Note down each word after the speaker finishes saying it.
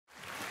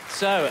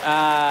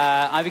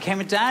I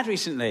became a dad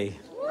recently.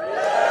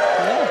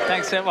 Yeah,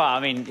 thanks so much. Well, I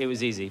mean, it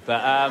was easy,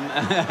 but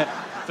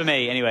for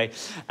me, anyway.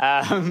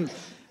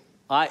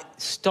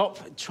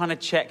 Stop trying to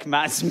check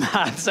Matt's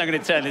maths. I'm going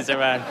to turn this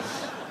around.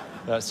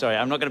 Oh, sorry,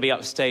 I'm not going to be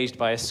upstaged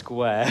by a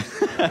square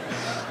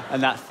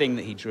and that thing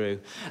that he drew.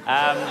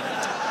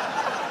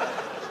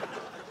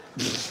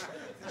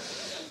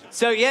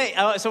 So I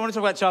want to talk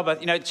about childbirth.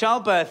 You know,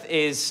 childbirth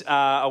is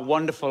a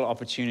wonderful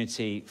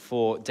opportunity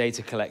for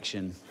data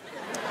collection.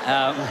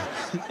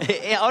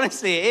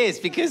 Honestly, it is,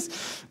 because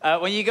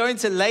when you go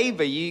into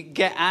labor, you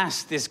get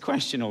asked this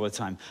question all the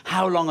time.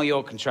 How long are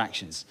your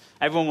contractions?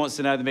 Everyone wants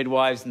to know, the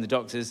midwives and the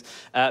doctors,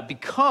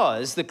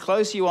 because the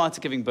closer you are to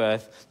giving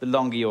birth, the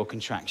longer your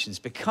contractions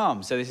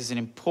become. So this is an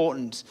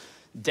important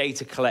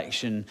data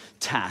collection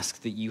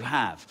task that you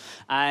have.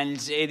 And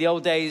in the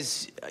old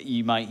days,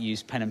 you might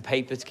use pen and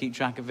paper to keep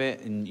track of it,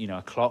 and, you know,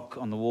 a clock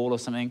on the wall or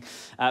something.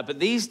 But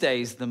these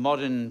days, the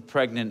modern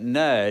pregnant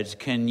nerd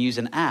can use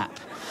an app.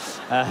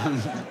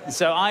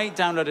 So I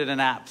downloaded an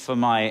app for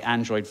my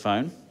Android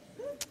phone.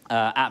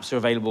 Apps are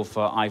available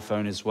for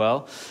iPhone as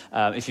well.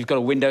 If you've got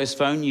a Windows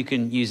phone, you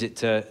can use it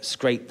to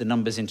scrape the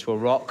numbers into a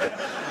rock.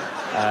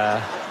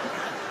 I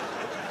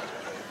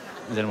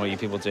don't know what you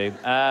people do.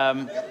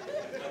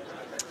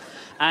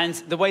 And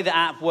the way the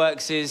app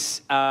works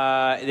is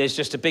there's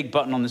just a big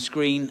button on the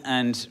screen,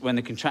 and when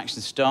the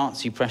contraction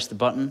starts, you press the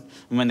button,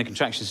 and when the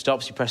contraction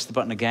stops, you press the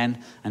button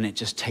again, and it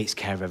just takes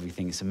care of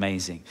everything. It's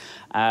amazing.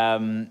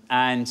 And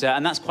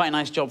that's quite a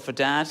nice job for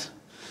Dad,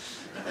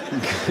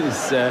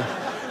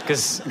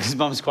 because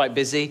Mum's quite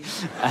busy,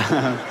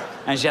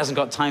 and she hasn't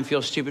got time for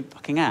your stupid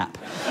fucking app.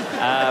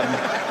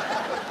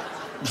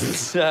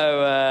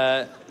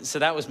 So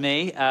that was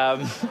me.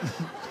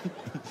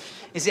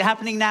 Is it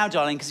happening now,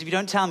 darling? Because if you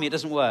don't tell me, it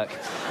doesn't work.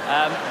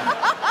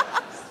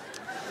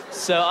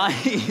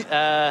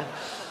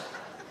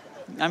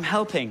 I'm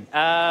helping.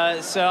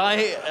 So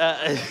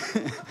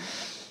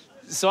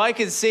I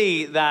could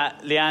see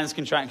that Leanne's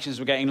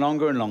contractions were getting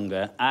longer and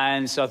longer,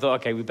 and so I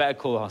thought, okay, we better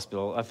call the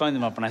hospital. I phoned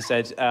them up and I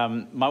said,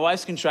 my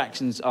wife's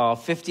contractions are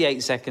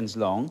 58 seconds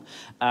long.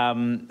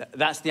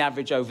 That's the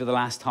average over the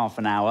last half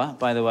an hour,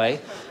 by the way.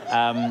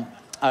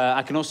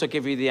 I can also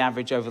give you the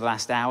average over the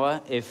last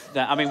hour.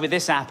 I mean, with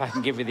this app, I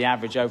can give you the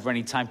average over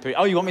any time period.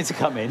 Oh, you want me to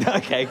come in?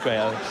 Okay, great.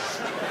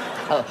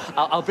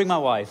 I'll bring my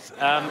wife.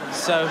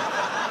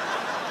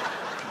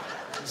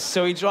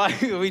 So we drive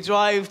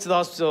to the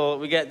hospital,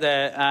 we get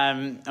there,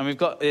 and we've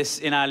got this,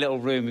 in our little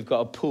room, we've got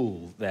a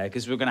pool there,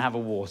 because we're going to have a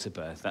water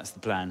birth. That's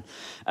the plan.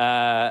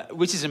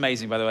 Which is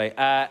amazing, by the way.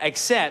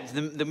 Except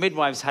the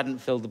midwives hadn't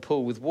filled the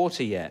pool with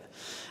water yet.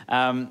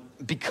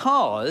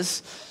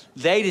 Because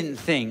they didn't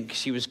think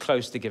she was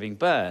close to giving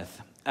birth,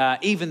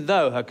 even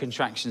though her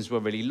contractions were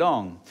really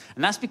long.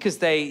 And that's because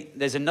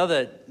there's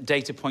another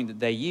data point that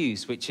they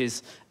use, which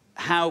is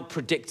how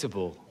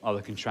predictable are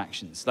the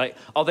contractions? Like,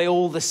 are they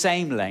all the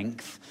same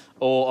length,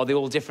 or are they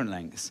all different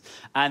lengths?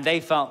 And they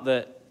felt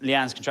that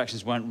Leanne's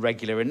contractions weren't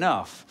regular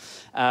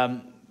enough.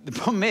 The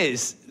problem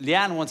is,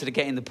 Leanne wanted to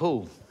get in the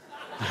pool.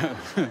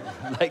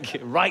 Like,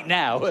 right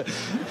now.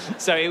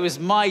 So it was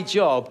my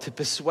job to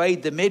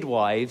persuade the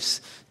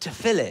midwives to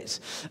fill it.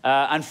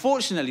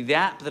 Unfortunately, the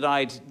app that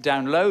I'd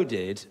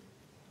downloaded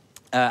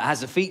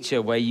has a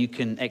feature where you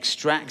can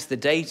extract the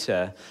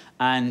data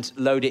and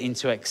load it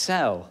into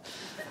Excel.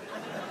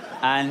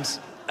 And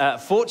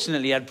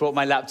fortunately, I'd brought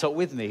my laptop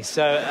with me.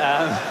 So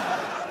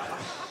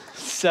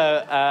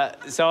I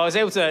was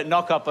able to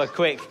knock up a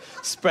quick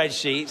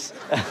spreadsheet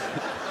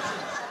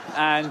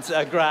and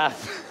a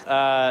graph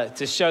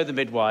to show the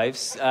midwives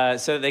so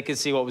that they could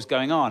see what was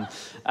going on.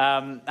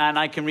 And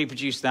I can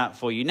reproduce that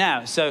for you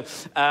now. So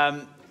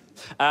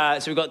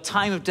we've got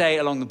time of day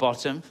along the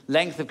bottom,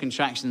 length of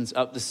contractions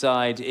up the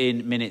side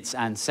in minutes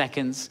and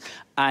seconds,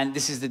 and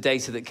this is the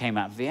data that came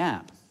out of the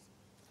app.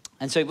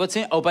 And so what's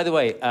it? Oh, by the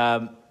way,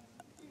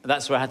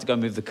 that's where I had to go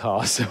move the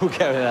car, so we'll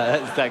go with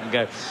that. That can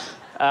go.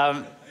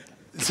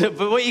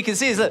 But what you can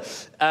see is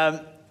that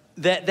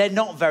they're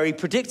not very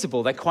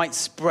predictable. They're quite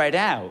spread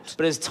out.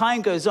 But as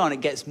time goes on,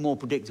 it gets more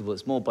predictable.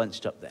 It's more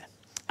bunched up there.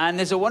 And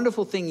there's a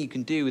wonderful thing you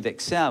can do with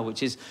Excel,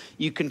 which is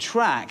you can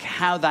track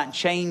how that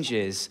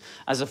changes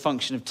as a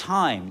function of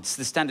time. It's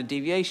the standard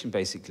deviation,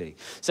 basically.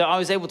 So I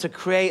was able to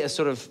create a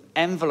sort of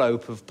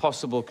envelope of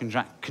possible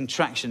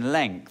contraction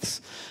lengths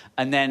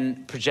and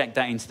then project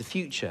that into the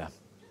future.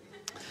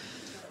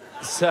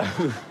 So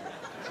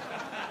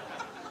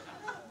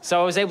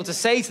I was able to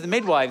say to the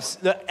midwives,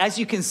 look, as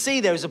you can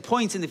see, there is a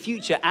point in the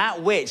future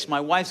at which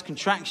my wife's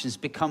contractions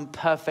become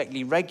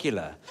perfectly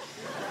regular.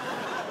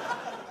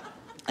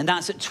 And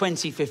that's at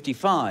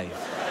 2055.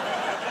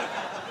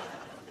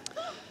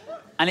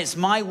 And it's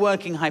my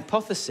working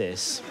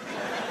hypothesis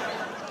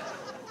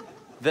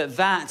that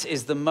that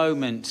is the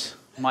moment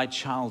my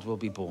child will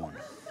be born.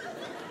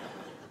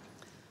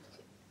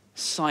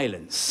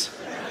 Silence.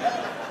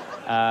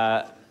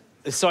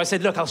 So I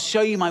said, look, I'll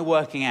show you my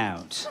working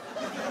out.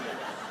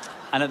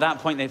 And at that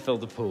point, they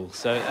filled the pool.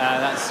 So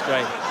that's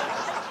great.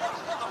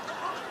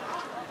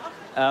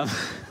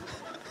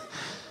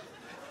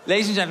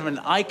 Ladies and gentlemen,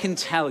 I can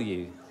tell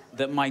you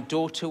that my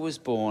daughter was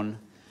born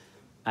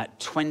at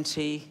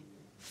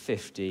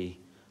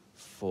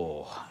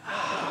 2054.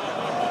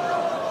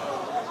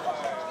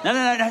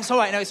 No, it's all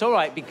right. No, it's all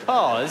right,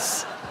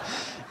 because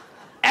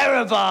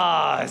error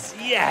bars,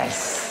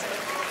 yes.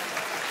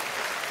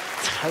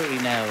 Totally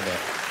nailed it.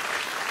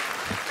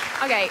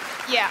 Okay,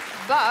 yeah,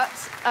 but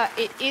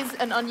it is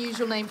an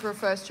unusual name for a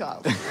first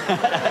child.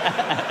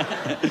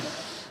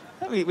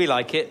 We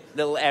like it.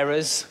 Little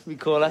errors, we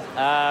call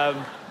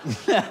her.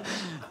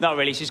 Not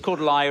really. She's called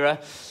Lyra.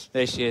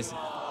 There she is.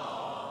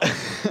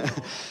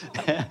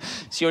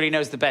 She already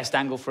knows the best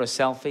angle for a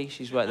selfie.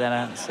 She's worked that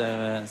out,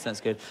 so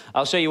that's good.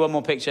 I'll show you one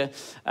more picture.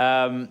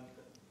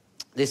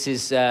 This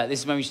is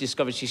when she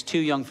discovered she's too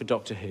young for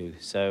Doctor Who.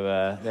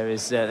 So there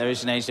is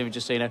an age limit,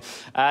 just so you know.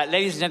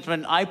 Ladies and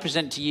gentlemen, I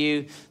present to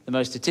you the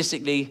most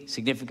statistically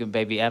significant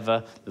baby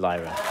ever,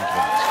 Lyra. Thank you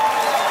very much.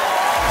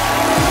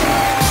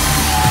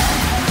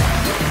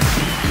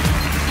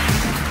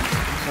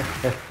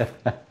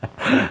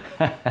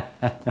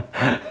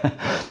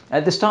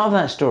 At the start of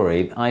that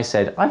story, I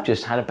said, I've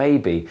just had a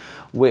baby,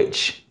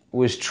 which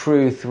was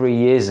true 3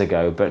 years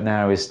ago, but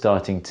now is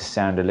starting to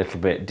sound a little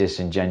bit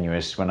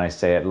disingenuous when I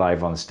say it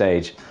live on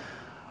stage.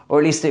 Or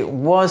at least it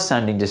was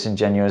sounding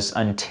disingenuous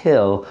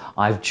until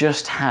I've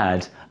just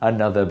had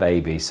another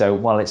baby. So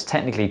while it's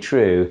technically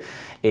true,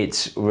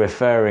 it's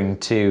referring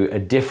to a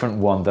different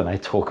one that I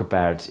talk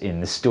about in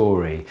the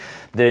story.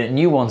 The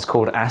new one's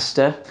called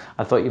Asta.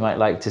 I thought you might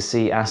like to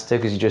see Asta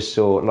because you just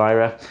saw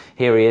Lyra.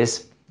 Here he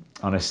is.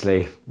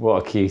 Honestly,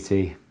 what a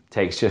cutie.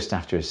 Takes just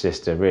after his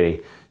sister,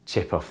 really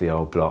chip off the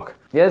old block.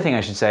 The other thing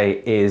I should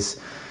say is,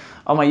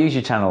 on my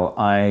YouTube channel,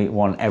 I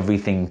want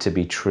everything to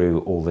be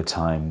true all the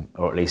time,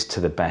 or at least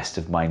to the best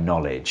of my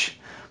knowledge.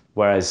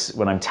 Whereas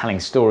when I'm telling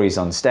stories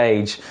on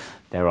stage,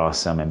 there are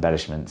some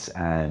embellishments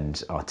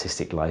and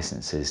artistic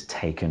licenses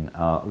taken.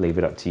 I'll leave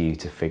it up to you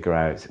to figure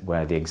out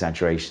where the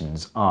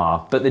exaggerations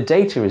are. But the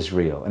data is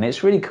real, and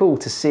it's really cool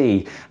to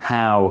see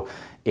how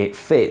it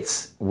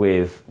fits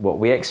with what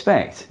we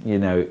expect. You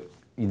know,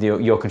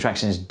 your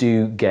contractions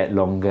do get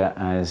longer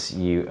as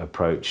you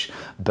approach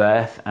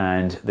birth,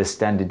 and the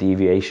standard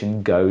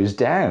deviation goes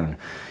down.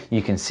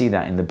 You can see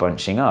that in the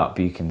bunching up.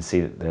 You can see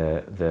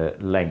that the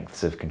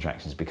lengths of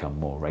contractions become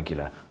more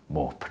regular,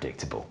 more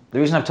predictable. The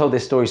reason I've told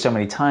this story so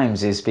many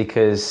times is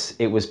because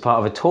it was part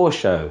of a tour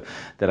show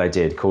that I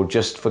did called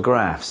Just for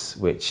Graphs,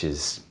 which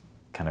is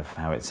kind of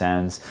how it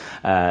sounds.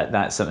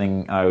 That's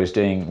something I was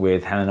doing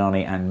with Helen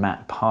Arney and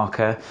Matt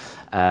Parker.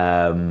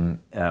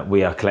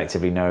 We are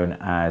collectively known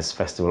as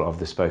Festival of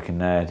the Spoken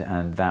Nerd,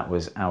 and that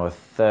was our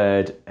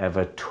third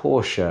ever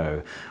tour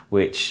show,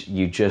 which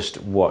you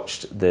just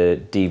watched the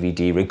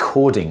DVD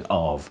recording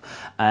of,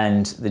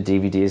 and the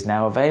DVD is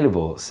now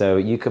available, so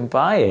you can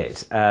buy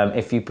it.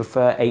 If you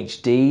prefer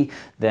HD,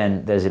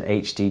 then there's an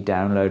HD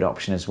download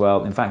option as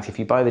well. In fact, if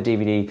you buy the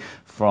DVD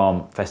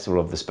from Festival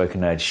of the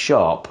Spoken Nerd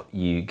shop,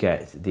 you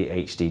get the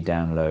HD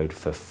download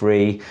for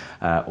free.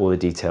 All the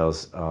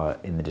details are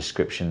in the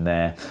description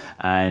there.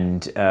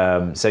 And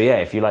so yeah,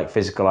 if you like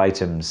physical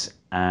items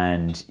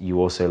and you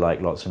also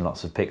like lots and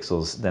lots of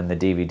pixels, then the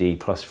DVD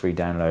plus free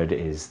download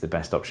is the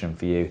best option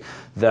for you.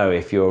 Though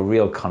if you're a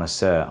real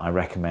connoisseur, I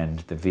recommend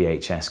the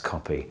VHS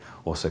copy.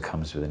 Also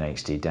comes with an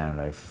HD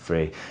download for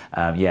free.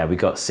 Yeah, we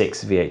got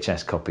 6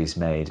 VHS copies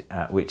made,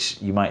 which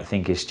you might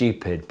think is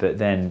stupid, but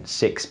then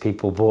 6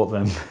 people bought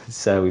them,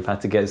 so we've had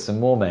to get some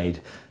more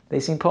made. They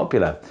seem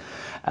popular.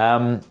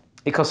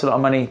 It costs a lot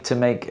of money to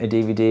make a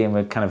DVD, and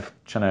we're kind of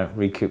trying to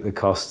recoup the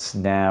costs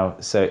now.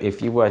 So if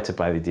you were to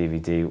buy the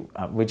DVD,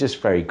 we're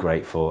just very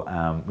grateful.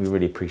 We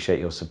really appreciate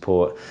your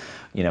support.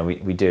 You know,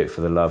 we do it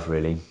for the love,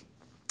 really,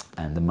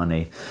 and the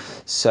money.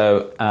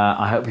 So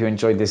I hope you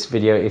enjoyed this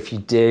video. If you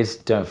did,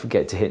 don't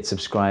forget to hit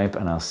subscribe,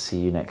 and I'll see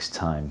you next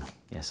time.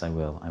 Yes, I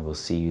will. I will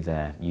see you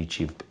there.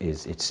 YouTube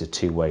it's a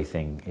two-way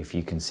thing. If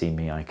you can see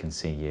me, I can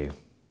see you.